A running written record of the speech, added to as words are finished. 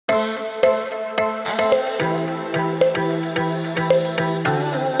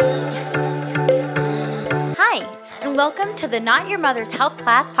to the Not Your Mother's Health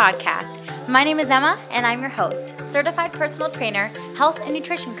Class podcast. My name is Emma, and I'm your host, certified personal trainer, health and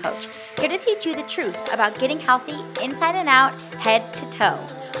nutrition coach, here to teach you the truth about getting healthy inside and out, head to toe.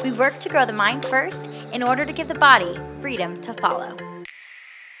 We work to grow the mind first in order to give the body freedom to follow.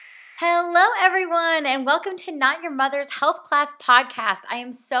 Hello, everyone, and welcome to Not Your Mother's Health Class podcast. I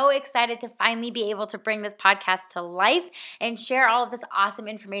am so excited to finally be able to bring this podcast to life and share all of this awesome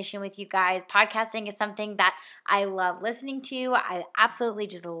information with you guys. Podcasting is something that I love listening to. I absolutely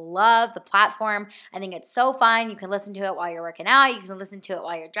just love the platform. I think it's so fun. You can listen to it while you're working out. You can listen to it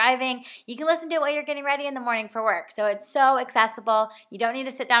while you're driving. You can listen to it while you're getting ready in the morning for work. So it's so accessible. You don't need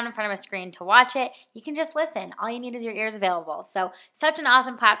to sit down in front of a screen to watch it. You can just listen. All you need is your ears available. So such an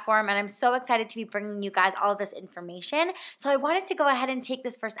awesome platform, and I'm so excited to be bringing you guys all of this information. So I wanted to go ahead and take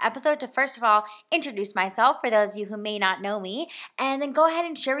this first episode to first of all introduce myself for those of you who may not know me, and then go ahead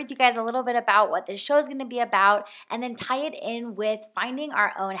and share with you guys a little bit about what this show is going to be about, and then tie it in with finding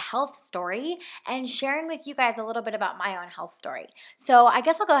our own health story and sharing with you guys a little bit about my own health story. So I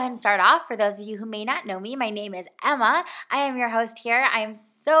guess I'll go ahead and start off. For those of you who may not know me, my name is Emma. I am your host here. I am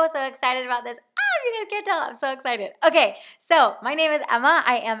so excited about this. You guys can't tell, I'm so excited. Okay, so my name is Emma.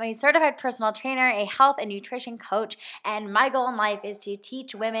 I am a certified personal trainer, a health and nutrition coach, and my goal in life is to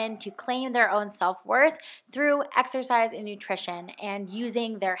teach women to claim their own self-worth through exercise and nutrition, and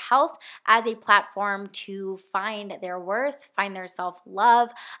using their health as a platform to find their worth, find their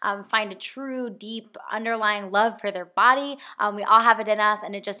self-love, find a true, deep, underlying love for their body. We all have it in us,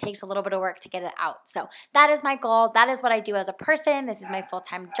 and it just takes a little bit of work to get it out. So that is my goal. That is what I do as a person. This is my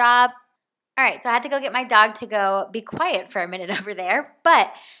full-time job. All right, so I had to go get my dog to go be quiet for a minute over there.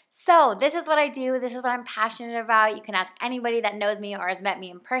 So this is what I do. This is what I'm passionate about. You can ask anybody that knows me or has met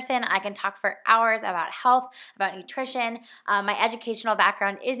me in person. I can talk for hours about health, about nutrition. My educational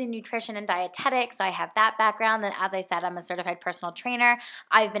background is in nutrition and dietetics, so I have that background. Then, as I said, I'm a certified personal trainer.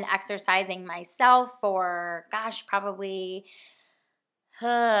 I've been exercising myself for, probably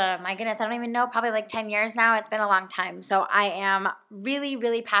my goodness, I don't even know, probably like 10 years now. It's been a long time. So I am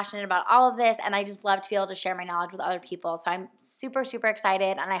really passionate about all of this, and I just love to be able to share my knowledge with other people. So I'm super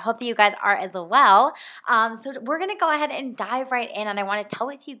excited, and I hope that you guys are as well. So we're going to go ahead and dive right in, and I want to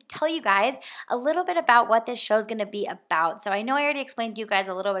tell you guys a little bit about what this show is going to be about. So I know I already explained to you guys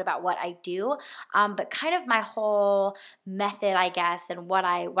a little bit about what I do, but kind of my whole method, I guess, and what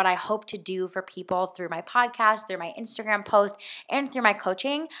I hope to do for people through my podcast, through my Instagram post, and through my coaching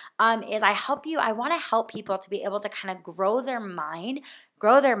is I want to help people to be able to kind of grow their mind,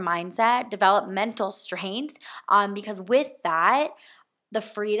 grow their mindset, develop mental strength, because with that, the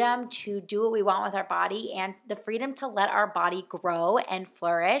freedom to do what we want with our body and the freedom to let our body grow and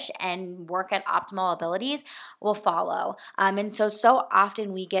flourish and work at optimal abilities will follow. And so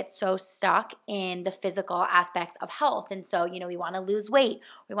often we get so stuck in the physical aspects of health. And so, we want to lose weight,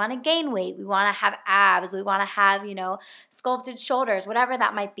 we want to gain weight, we want to have abs, we want to have, sculpted shoulders, whatever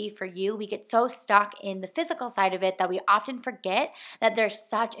that might be for you. We get so stuck in the physical side of it that we often forget that there's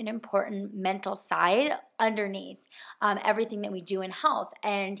such an important mental side underneath everything that we do in health.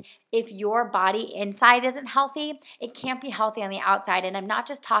 And if your body inside isn't healthy, it can't be healthy on the outside. And I'm not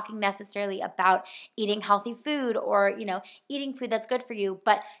just talking necessarily about eating healthy food or, eating food that's good for you,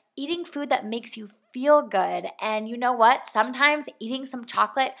 but eating food that makes you feel good. And you know what? Sometimes eating some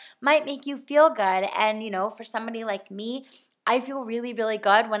chocolate might make you feel good. And, for somebody like me, I feel really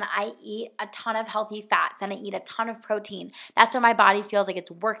good when I eat a ton of healthy fats and I eat a ton of protein. That's when my body feels like it's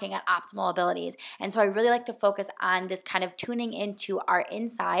working at optimal abilities. And so I really like to focus on this kind of tuning into our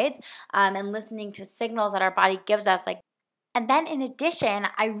insides and listening to signals that our body gives us, and then in addition,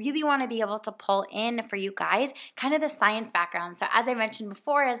 I really want to be able to pull in for you guys kind of the science background. So as I mentioned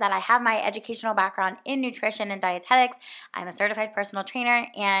before, is that I have my educational background in nutrition and dietetics. I'm a certified personal trainer,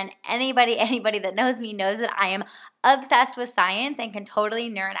 and anybody that knows me knows that I am obsessed with science and can totally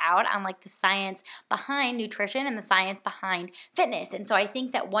nerd out on the science behind nutrition and the science behind fitness. And so I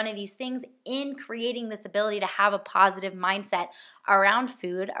think that one of these things in creating this ability to have a positive mindset around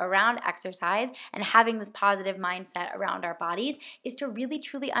food, around exercise, and having this positive mindset around our bodies is to really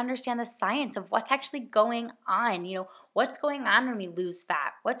truly understand the science of what's actually going on. What's going on when we lose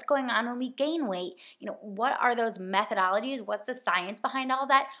fat? What's going on when we gain weight? What are those methodologies? What's the science behind all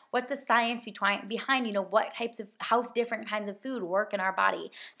that? What's the science behind how different kinds of food work in our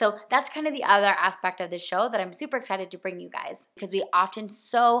body? So that's kind of the other aspect of this show that I'm super excited to bring you guys, because we often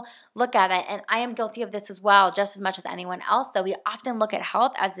so look at it, and I am guilty of this as well, just as much as anyone else, that we often look at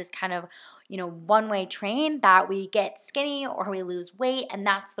health as this kind of one-way train that we get skinny or we lose weight, and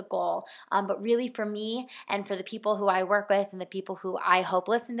that's the goal. But really for me and for the people who I work with and the people who I hope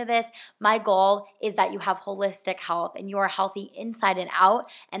listen to this, my goal is that you have holistic health and you are healthy inside and out,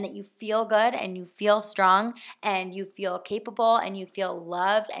 and that you feel good and you feel strong and you feel capable and you feel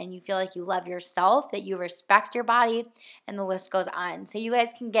loved and you feel like you love yourself, that you respect your body, and the list goes on. So you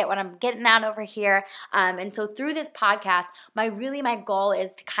guys can get what I'm getting at over here. And so through this podcast, my goal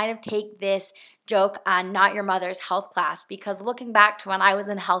is to kind of take this joke on Not Your Mother's health class, because looking back to when I was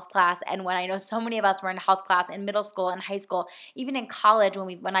in health class, and when I know so many of us were in health class in middle school and high school, even in college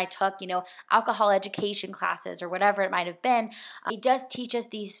when I took, alcohol education classes or whatever it might have been, it does teach us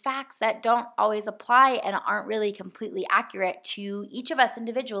these facts that don't always apply and aren't really completely accurate to each of us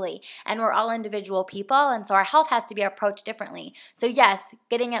individually. And we're all individual people, and so our health has to be approached differently. So yes,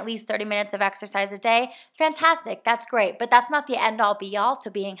 getting at least 30 minutes of exercise a day, fantastic, that's great, but that's not the end all be all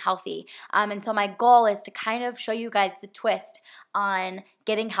to being healthy. And so my goal is to kind of show you guys the twist on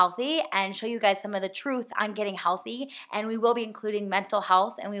getting healthy and show you guys some of the truth on getting healthy. And we will be including mental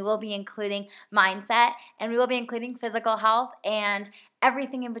health, and we will be including mindset, and we will be including physical health and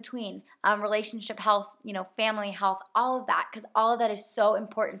everything in between, relationship health, family health, all of that, because all of that is so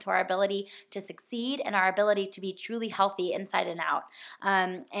important to our ability to succeed and our ability to be truly healthy inside and out.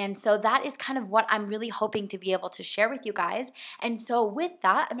 And so that is kind of what I'm really hoping to be able to share with you guys. And so with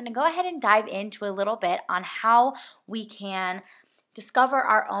that, I'm going to go ahead and dive into a little bit on how we can discover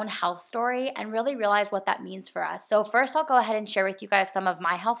our own health story and really realize what that means for us. So first, I'll go ahead and share with you guys some of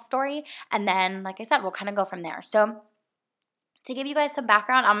my health story, and then, like I said, we'll kind of go from there. So to give you guys some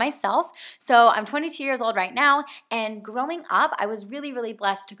background on myself, so I'm 22 years old right now, and growing up, I was really, really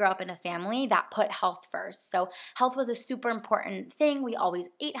blessed to grow up in a family that put health first. So health was a super important thing. We always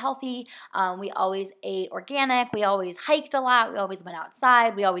ate healthy. We always ate organic. We always hiked a lot. We always went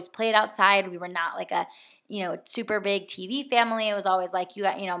outside. We always played outside. We were not like a super big TV family. It was always like,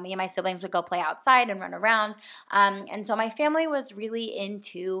 me and my siblings would go play outside and run around. And so my family was really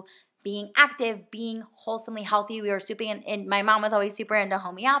into being active, being wholesomely healthy. We were my mom was always super into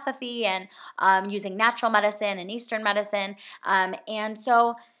homeopathy and using natural medicine and Eastern medicine. And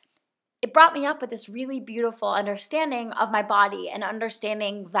so it brought me up with this really beautiful understanding of my body, and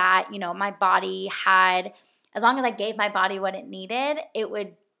understanding that, my body had, as long as I gave my body what it needed, it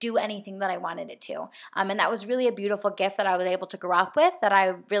would do anything that I wanted it to. And that was really a beautiful gift that I was able to grow up with, that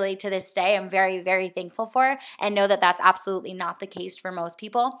I really, to this day, am very, very thankful for, and know that that's absolutely not the case for most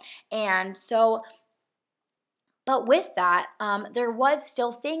people. And so, but with that, there was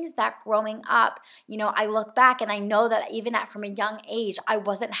still things that growing up, I look back and I know that even from a young age, I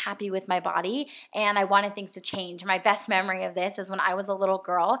wasn't happy with my body and I wanted things to change. My best memory of this is when I was a little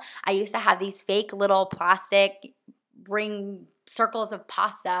girl. I used to have these fake little plastic ring circles of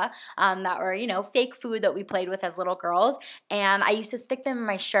pasta that were, fake food that we played with as little girls. And I used to stick them in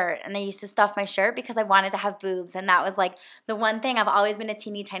my shirt, and I used to stuff my shirt because I wanted to have boobs. And that was like the one thing. I've always been a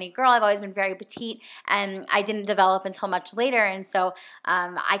teeny tiny girl. I've always been very petite, and I didn't develop until much later. And so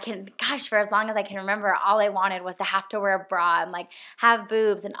for as long as I can remember, all I wanted was to have to wear a bra and like have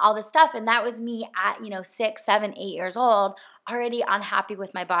boobs and all this stuff. And that was me at, 6, 7, 8 years old, already unhappy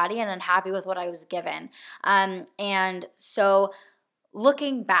with my body and unhappy with what I was given. And so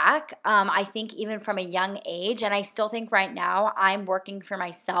looking back, I think even from a young age, and I still think right now, I'm working for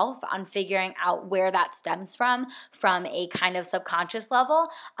myself on figuring out where that stems from a kind of subconscious level.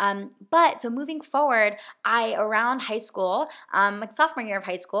 But so moving forward, around high school, like sophomore year of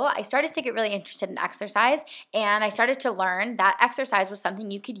high school, I started to get really interested in exercise, and I started to learn that exercise was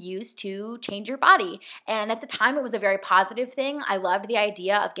something you could use to change your body. And at the time, it was a very positive thing. I loved the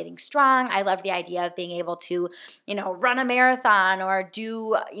idea of getting strong. I loved the idea of being able to, run a marathon or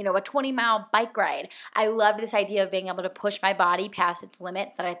do, a 20-mile bike ride. I loved this idea of being able to push my body past its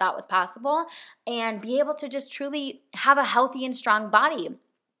limits that I thought was possible, and be able to just truly have a healthy and strong body.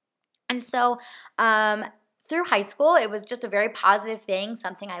 And so, through high school, it was just a very positive thing,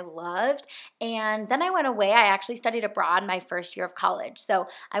 something I loved. And then I went away. I actually studied abroad my first year of college. So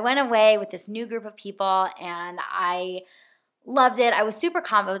I went away with this new group of people, and I loved it. I was super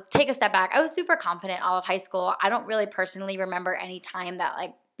confident. Take a step back. I was super confident all of high school. I don't really personally remember any time that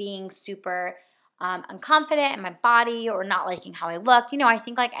like being super unconfident in my body or not liking how I looked. I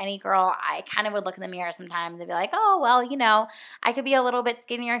think like any girl, I kind of would look in the mirror sometimes and be like, oh, well, I could be a little bit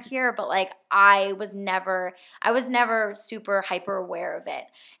skinnier here, but like I was never super hyper aware of it.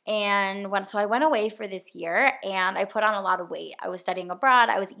 And so I went away for this year, and I put on a lot of weight. I was studying abroad.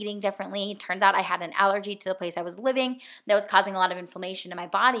 I was eating differently. Turns out I had an allergy to the place I was living that was causing a lot of inflammation in my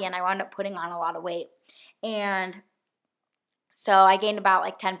body, and I wound up putting on a lot of weight. And So I gained about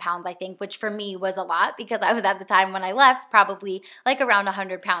like 10 pounds, I think, which for me was a lot because I was at the time when I left probably like around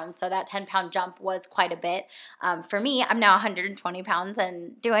 100 pounds. So that 10-pound jump was quite a bit. For me, I'm now 120 pounds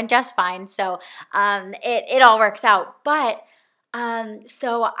and doing just fine. So it all works out. But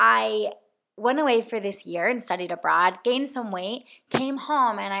so I went away for this year and studied abroad, gained some weight, came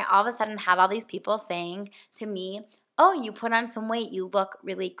home, and I all of a sudden had all these people saying to me, oh, you put on some weight, you look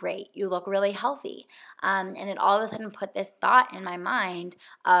really great, you look really healthy. And it all of a sudden put this thought in my mind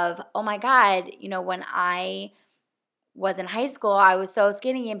of, oh my God, when I was in high school, I was so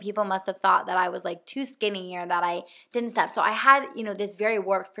skinny and people must have thought that I was like too skinny or that I didn't step. So I had, this very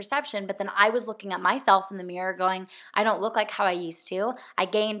warped perception, but then I was looking at myself in the mirror going, I don't look like how I used to. I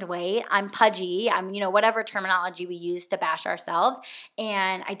gained weight. I'm pudgy. I'm, whatever terminology we use to bash ourselves.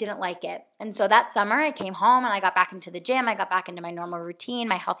 And I didn't like it. And so that summer I came home and I got back into the gym. I got back into my normal routine,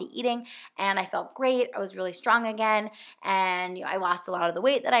 my healthy eating, and I felt great. I was really strong again. And I lost a lot of the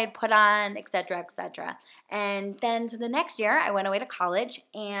weight that I had put on, et cetera, et cetera. And then so the next year, I went away to college,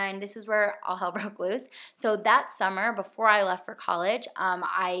 and this is where all hell broke loose. So that summer, before I left for college,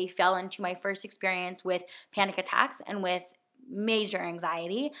 I fell into my first experience with panic attacks and with major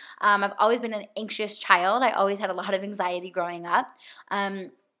anxiety. I've always been an anxious child. I always had a lot of anxiety growing up.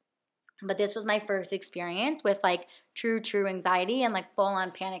 But this was my first experience with like true anxiety and like full on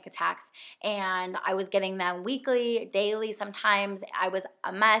panic attacks. And I was getting them weekly, daily, sometimes. I was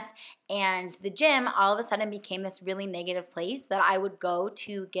a mess. And the gym all of a sudden became this really negative place that I would go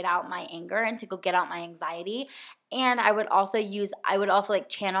to get out my anger and to go get out my anxiety. And I would also like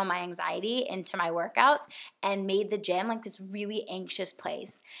channel my anxiety into my workouts and made the gym like this really anxious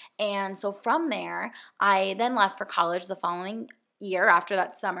place. And so from there, I then left for college the following year after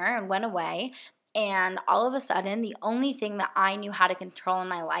that summer and went away. And all of a sudden, the only thing that I knew how to control in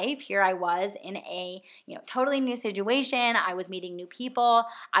my life, here I was in a totally new situation. I was meeting new people.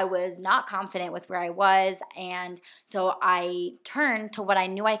 I was not confident with where I was. And so I turned to what I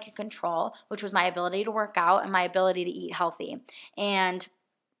knew I could control, which was my ability to work out and my ability to eat healthy. And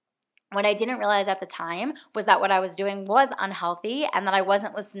what I didn't realize at the time was that what I was doing was unhealthy and that I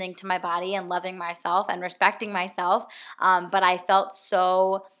wasn't listening to my body and loving myself and respecting myself. But I felt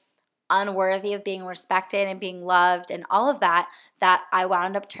so unworthy of being respected and being loved and all of that I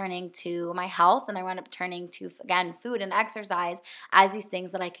wound up turning to my health, and I wound up turning to, again, food and exercise as these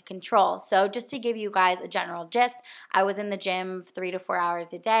things that I could control. So just to give you guys a general gist, I was in the gym 3 to 4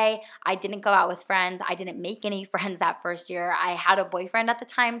 hours a day. I didn't go out with friends. I didn't make any friends that first year. I had a boyfriend at the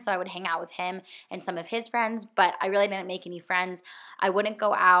time, so I would hang out with him and some of his friends, but I really didn't make any friends. I wouldn't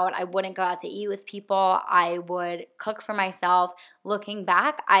go out. I wouldn't go out to eat with people. I would cook for myself. Looking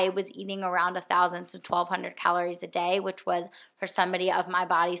back, I was eating around 1,000 to 1,200 calories a day, which was, for somebody of my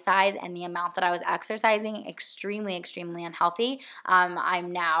body size and the amount that I was exercising, extremely unhealthy.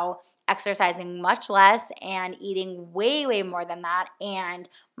 I'm now exercising much less and eating way more than that and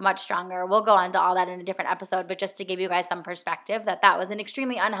much stronger. We'll go into all that in a different episode, but just to give you guys some perspective that was an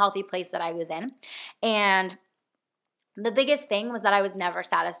extremely unhealthy place that I was in. And the biggest thing was that I was never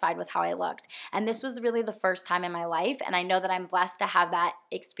satisfied with how I looked. And this was really the first time in my life. And I know that I'm blessed to have that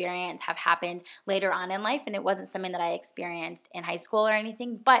experience have happened later on in life. And it wasn't something that I experienced in high school or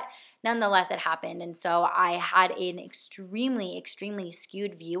anything, but nonetheless, it happened. And so I had an extremely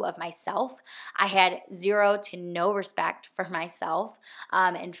skewed view of myself. I had zero to no respect for myself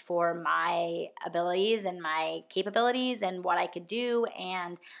and for my abilities and my capabilities and what I could do.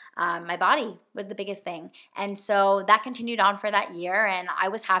 And my body was the biggest thing. And so that continued on for that year. And I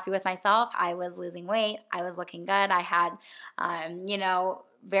was happy with myself. I was losing weight. I was looking good. I had,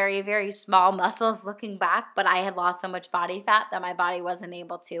 very small muscles looking back, but I had lost so much body fat that my body wasn't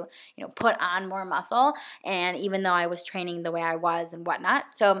able to, put on more muscle. And even though I was training the way I was and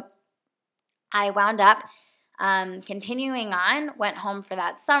whatnot. So I wound up continuing on, went home for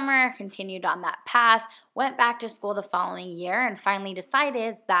that summer, continued on that path, went back to school the following year, and finally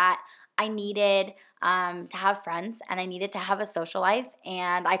decided that I needed to have friends and I needed to have a social life,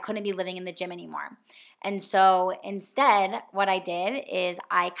 and I couldn't be living in the gym anymore. And so instead, what I did is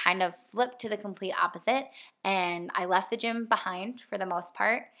I kind of flipped to the complete opposite, and I left the gym behind for the most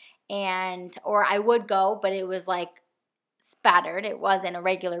part. Or I would go, but it was like spattered. It wasn't a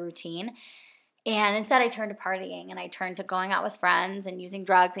regular routine. And instead, I turned to partying and I turned to going out with friends and using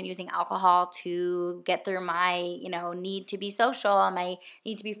drugs and using alcohol to get through my, need to be social and my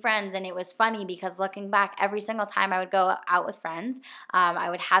need to be friends. And it was funny because looking back, every single time I would go out with friends,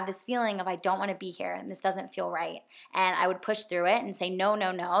 I would have this feeling of I don't want to be here and this doesn't feel right. And I would push through it and say, no,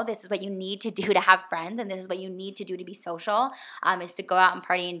 no, no, this is what you need to do to have friends and this is what you need to do to be social, is to go out and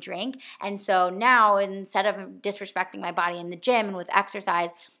party and drink. And so now, instead of disrespecting my body in the gym and with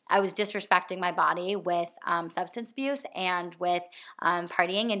exercise, I was disrespecting my body with substance abuse and with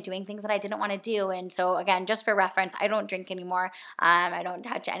partying and doing things that I didn't want to do. And so, again, just for reference, I don't drink anymore. I don't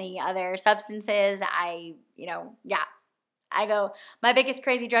touch any other substances. I go, my biggest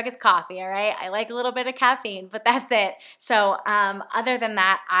crazy drug is coffee, all right? I like a little bit of caffeine, but that's it. So other than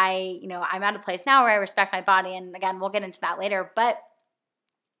that, I'm at a place now where I respect my body. And again, we'll get into that later. But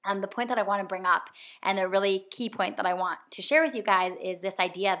the point that I want to bring up and the really key point that I want to share with you guys is this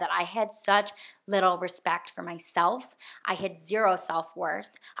idea that I had such little respect for myself. I had zero self-worth.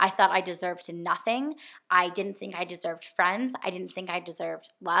 I thought I deserved nothing. I didn't think I deserved friends. I didn't think I deserved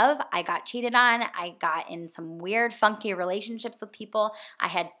love. I got cheated on. I got in some weird, funky relationships with people. I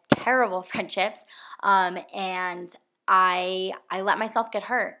had terrible friendships. And I let myself get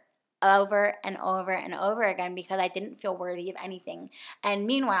hurt over and over and over again because I didn't feel worthy of anything. And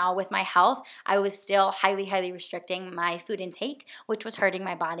meanwhile, with my health, I was still highly, highly restricting my food intake, which was hurting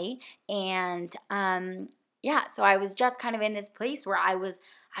my body. And so I was just kind of in this place where I was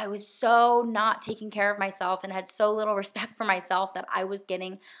so not taking care of myself and had so little respect for myself that I was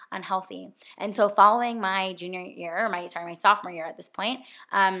getting unhealthy. And so following my junior year, my sophomore year at this point,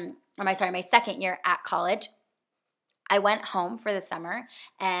 my second year at college, I went home for the summer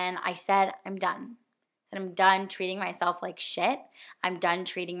and I said, I'm done. I'm done treating myself like shit. I'm done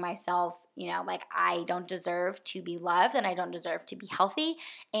treating myself, like I don't deserve to be loved and I don't deserve to be healthy.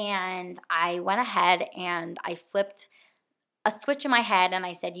 And I went ahead and I flipped a switch in my head and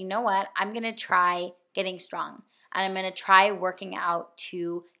I said, you know what? I'm going to try getting strong. And I'm going to try working out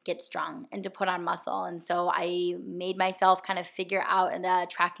to get strong and to put on muscle. And so I made myself kind of figure out a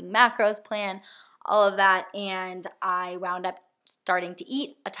tracking macros plan, all of that, and I wound up starting to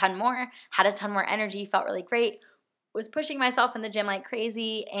eat a ton more, had a ton more energy, felt really great, was pushing myself in the gym like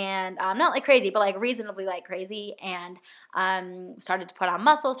crazy, and not like crazy, but like reasonably like crazy, and started to put on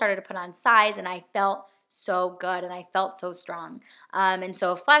muscle, started to put on size, and I felt so good, and I felt so strong. And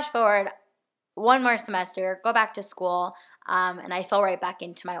so flash forward one more semester, go back to school, and I fell right back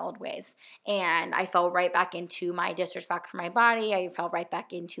into my old ways. And I fell right back into my disrespect for my body. I fell right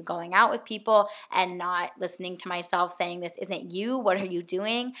back into going out with people and not listening to myself saying, this isn't you. What are you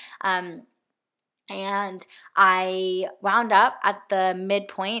doing? And I wound up at the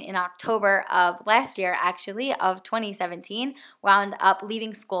midpoint in October of last year, actually, of 2017, wound up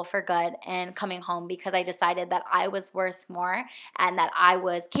leaving school for good and coming home because I decided that I was worth more and that I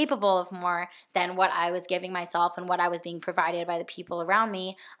was capable of more than what I was giving myself and what I was being provided by the people around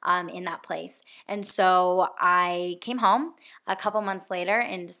me in that place. And so I came home a couple months later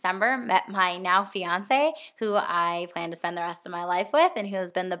in December, met my now fiance, who I plan to spend the rest of my life with and who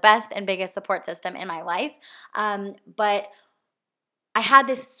has been the best and biggest support system in my life. But I had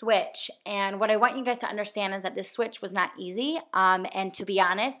this switch, and what I want you guys to understand is that this switch was not easy. And to be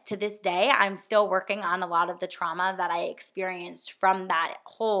honest, to this day, I'm still working on a lot of the trauma that I experienced from that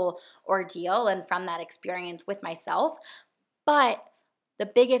whole ordeal and from that experience with myself. But the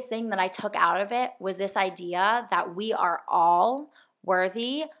biggest thing that I took out of it was this idea that we are all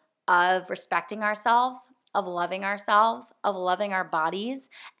worthy of respecting ourselves, of loving our bodies,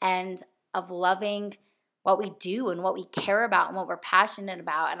 and of loving what we do and what we care about and what we're passionate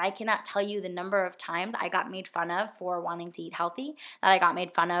about. And I cannot tell you the number of times I got made fun of for wanting to eat healthy, that I got made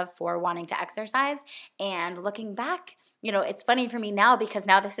fun of for wanting to exercise. And looking back, it's funny for me now because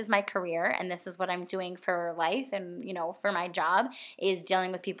now this is my career and this is what I'm doing for life and, for my job is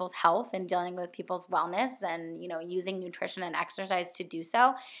dealing with people's health and dealing with people's wellness and, using nutrition and exercise to do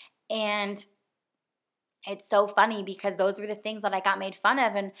so. And it's so funny because those were the things that I got made fun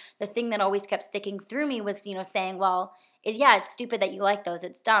of. And the thing that always kept sticking through me was, saying, well, it's stupid that you like those.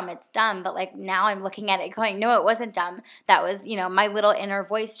 It's dumb. But like now I'm looking at it going, no, it wasn't dumb. That was, my little inner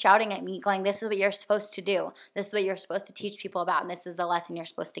voice shouting at me going, this is what you're supposed to do. This is what you're supposed to teach people about. And this is a lesson you're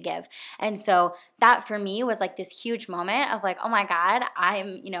supposed to give. And so that for me was like this huge moment of like, oh my God,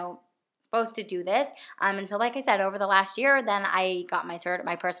 I'm, supposed to do this. And so like I said, over the last year, then I got my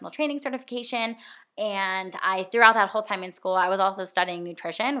personal training certification. And throughout that whole time in school, I was also studying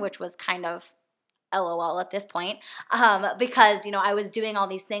nutrition, which was kind of LOL at this point, because, I was doing all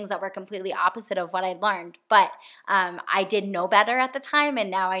these things that were completely opposite of what I'd learned. But I did know better at the time, and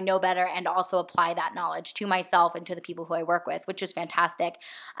now I know better and also apply that knowledge to myself and to the people who I work with, which is fantastic.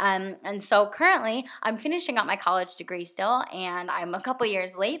 And so currently, I'm finishing up my college degree still, and I'm a couple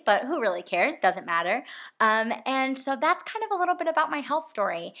years late, but who really cares? Doesn't matter. And so that's kind of a little bit about my health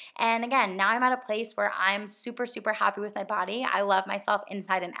story. And again, now I'm at a place where I'm super, super happy with my body. I love myself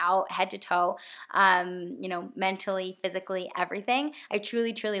inside and out, head to toe. Mentally, physically, everything. I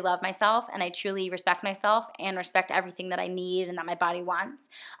truly, truly love myself, and I truly respect myself and respect everything that I need and that my body wants.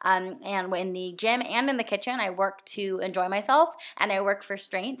 And in the gym and in the kitchen, I work to enjoy myself, and I work for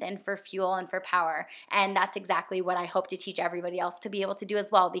strength and for fuel and for power. And that's exactly what I hope to teach everybody else to be able to do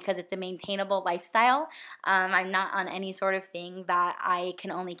as well, because it's a maintainable lifestyle. I'm not on any sort of thing that I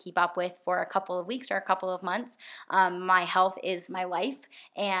can only keep up with for a couple of weeks or a couple of months. My health is my life,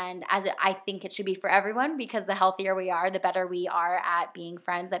 and I think it should be for everyone, because the healthier we are, the better we are at being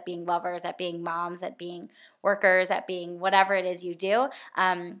friends, at being lovers, at being moms, at being workers, at being whatever it is you do.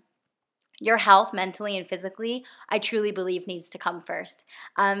 Your health mentally and physically, I truly believe, needs to come first.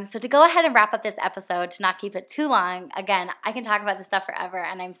 So to go ahead and wrap up this episode, to not keep it too long, again, I can talk about this stuff forever,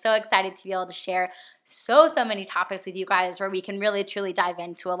 and I'm so excited to be able to share so many topics with you guys where we can really truly dive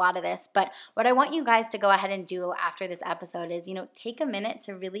into a lot of this. But what I want you guys to go ahead and do after this episode is, take a minute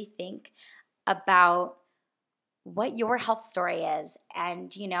to really think about what your health story is.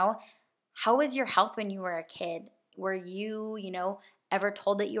 And, how was your health when you were a kid? Were you, ever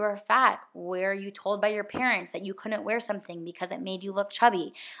told that you were fat? Were you told by your parents that you couldn't wear something because it made you look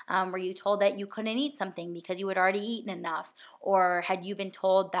chubby? Were you told that you couldn't eat something because you had already eaten enough? Or had you been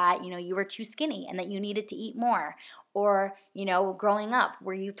told that, you were too skinny and that you needed to eat more? Or, growing up,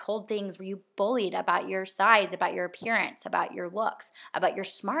 were you told things, were you bullied about your size, about your appearance, about your looks, about your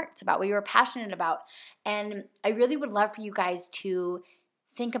smarts, about what you were passionate about? And I really would love for you guys to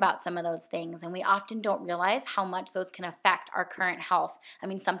think about some of those things, and we often don't realize how much those can affect our current health. I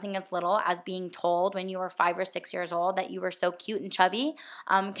mean, something as little as being told when you were 5 or 6 years old that you were so cute and chubby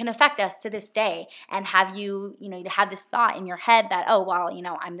can affect us to this day, and have you had this thought in your head that, oh, well,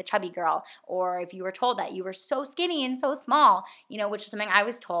 I'm the chubby girl. Or if you were told that you were so skinny and so small, which is something I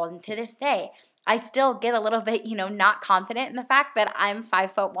was told, and to this day, I still get a little bit, not confident in the fact that I'm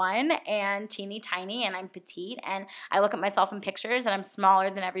 5'1" and teeny tiny, and I'm petite, and I look at myself in pictures and I'm smaller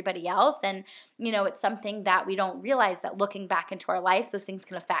than everybody else. And, it's something that we don't realize, that looking back into our lives, those things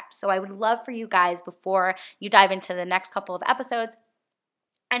can affect. So I would love for you guys, before you dive into the next couple of episodes,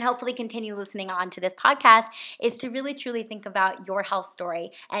 and hopefully continue listening on to this podcast, is to really truly think about your health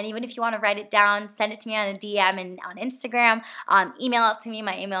story. And even if you want to write it down, send it to me on a DM and on Instagram, email it to me.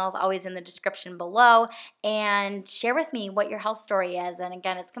 My email is always in the description below, and share with me what your health story is. And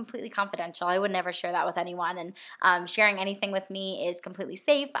again, it's completely confidential. I would never share that with anyone, and sharing anything with me is completely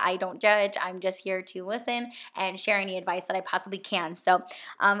safe. I don't judge. I'm just here to listen and share any advice that I possibly can. So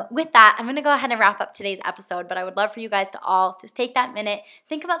with that, I'm going to go ahead and wrap up today's episode, but I would love for you guys to all just take that minute,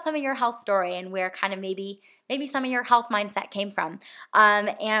 think about some of your health story and where kind of maybe some of your health mindset came from.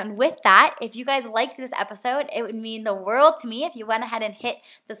 And with that, if you guys liked this episode, it would mean the world to me if you went ahead and hit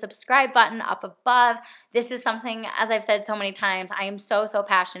the subscribe button up above. This is something, as I've said so many times, I am so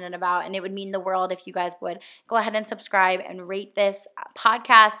passionate about, and it would mean the world if you guys would go ahead and subscribe and rate this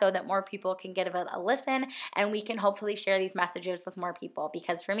podcast so that more people can get a listen, and we can hopefully share these messages with more people,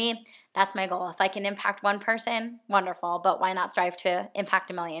 because for me, that's my goal. If I can impact one person, wonderful, but why not strive to impact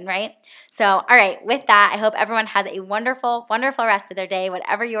a million, right? So, all right, with that, I hope everyone has a wonderful rest of their day,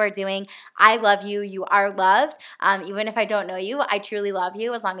 whatever you are doing. I love you. You are loved. Even if I don't know you, I truly love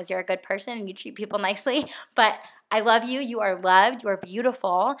you, as long as you're a good person and you treat people nicely. But I love you. You are loved. You are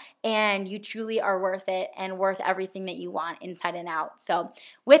beautiful, and you truly are worth it, and worth everything that you want inside and out. So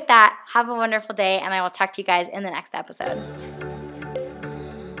with that, have a wonderful day, and I will talk to you guys in the next episode.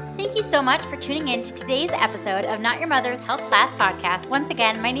 Thank you so much for tuning in to today's episode of Not Your Mother's Health Class Podcast. Once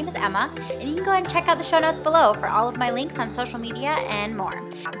again, my name is Emma, and you can go ahead and check out the show notes below for all of my links on social media and more.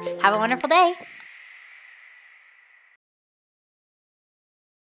 Have a wonderful day.